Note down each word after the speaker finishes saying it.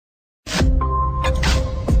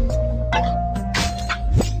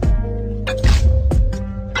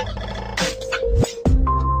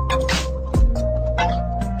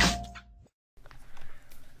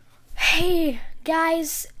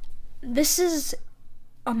Guys, this is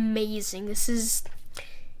amazing. This is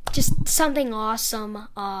just something awesome.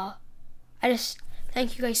 I just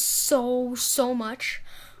thank you guys so much.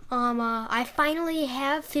 I finally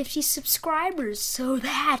have 50 subscribers, so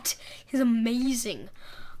that is amazing.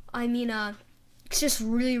 I mean, it's just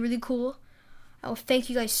really cool. I will thank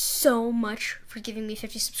you guys so much for giving me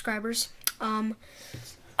 50 subscribers.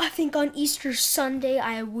 I think on Easter Sunday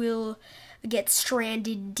I will get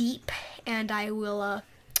Stranded Deep, and I will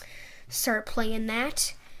start playing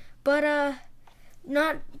that. But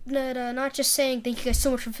not just saying thank you guys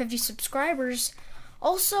so much for 50 subscribers.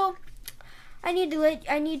 Also, I need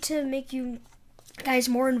to make you guys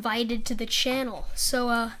more invited to the channel. So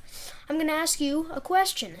I'm gonna ask you a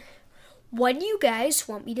question. What do you guys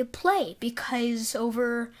want me to play? Because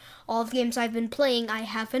over all the games I've been playing, I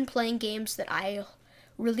have been playing games that I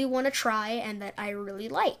really want to try and that I really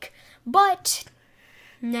like. But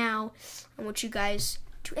now I want you guys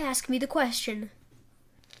to ask me the question.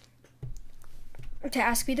 What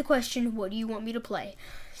do you want me to play?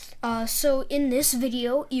 So in this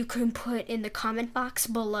video, you can put in the comment box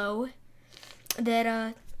below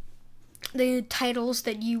that the titles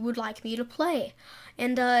that you would like me to play.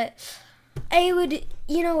 And I would,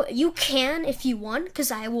 you can if you want,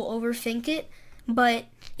 because I will overthink it. But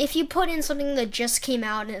if you put in something that just came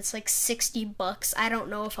out and it's like $60, I don't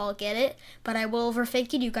know if I'll get it, but I will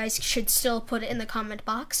overthink it. You guys should still put it in the comment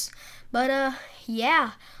box. But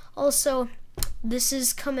yeah. Also, this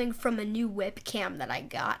is coming from a new webcam that I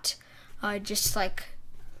got just like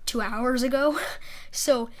 2 hours ago.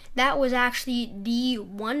 So that was actually the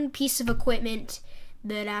one piece of equipment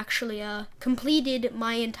that actually completed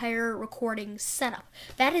my entire recording setup.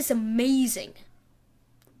 That is amazing.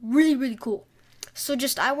 Really cool. So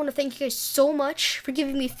I want to thank you guys so much for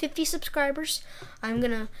giving me 50 subscribers. I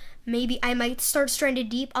might start Stranded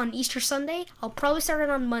Deep on Easter Sunday. I'll probably start it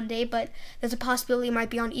on Monday, but there's a possibility it might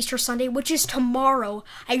be on Easter Sunday, which is tomorrow.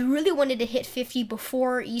 I really wanted to hit 50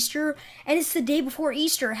 before Easter, and it's the day before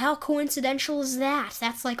Easter. How coincidental is that?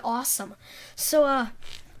 That's like awesome. So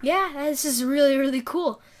yeah, this is really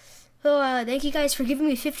cool. So thank you guys for giving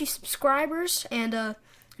me 50 subscribers, and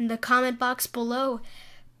in the comment box below,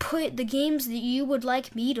 put the games that you would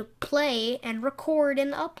like me to play and record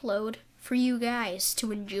and upload for you guys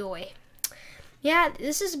to enjoy. Yeah,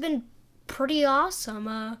 this has been pretty awesome.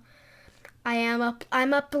 I'm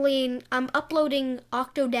uploading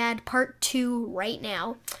Octodad Part 2 right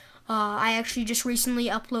now. I actually just recently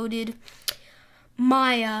uploaded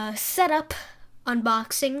my setup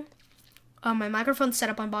unboxing, my microphone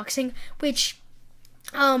setup unboxing, which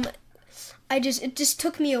it just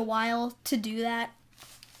took me a while to do that,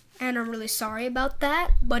 and I'm really sorry about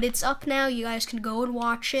that, but it's up now. You guys can go and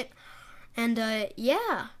watch it. And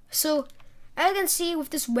yeah, so as you can see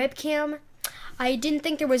with this webcam, I didn't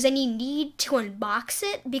think there was any need to unbox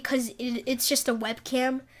it because it's just a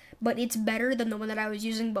webcam, but it's better than the one that I was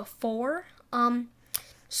using before.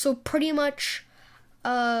 So pretty much,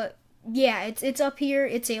 yeah, it's up here.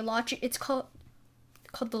 It's called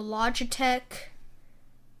the Logitech.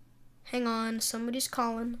 Hang on, somebody's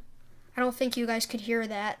calling. I don't think you guys could hear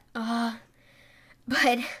that.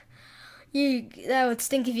 But that would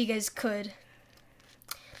stink if you guys could.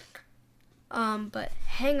 But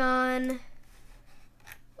hang on.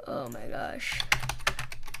 Oh my gosh.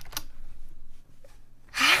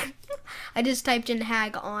 I just typed in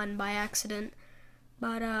hag on by accident.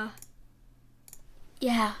 But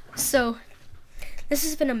yeah, so this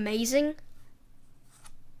has been amazing.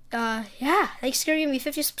 Yeah, thanks for giving me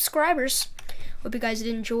 50 subscribers. Hope you guys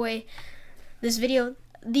did enjoy this video.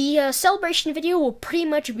 The celebration video will pretty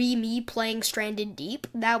much be me playing Stranded Deep.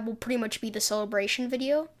 That will pretty much be the celebration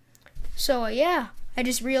video. So yeah, I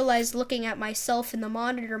just realized looking at myself in the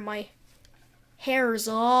monitor, my hair is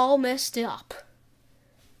all messed up.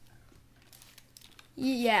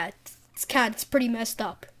 Yeah, it's pretty messed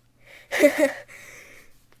up.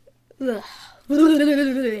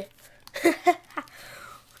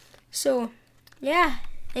 So yeah,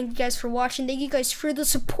 thank you guys for watching. Thank you guys for the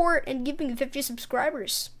support and giving me 50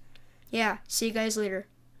 subscribers. Yeah, see you guys later.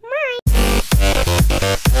 Bye.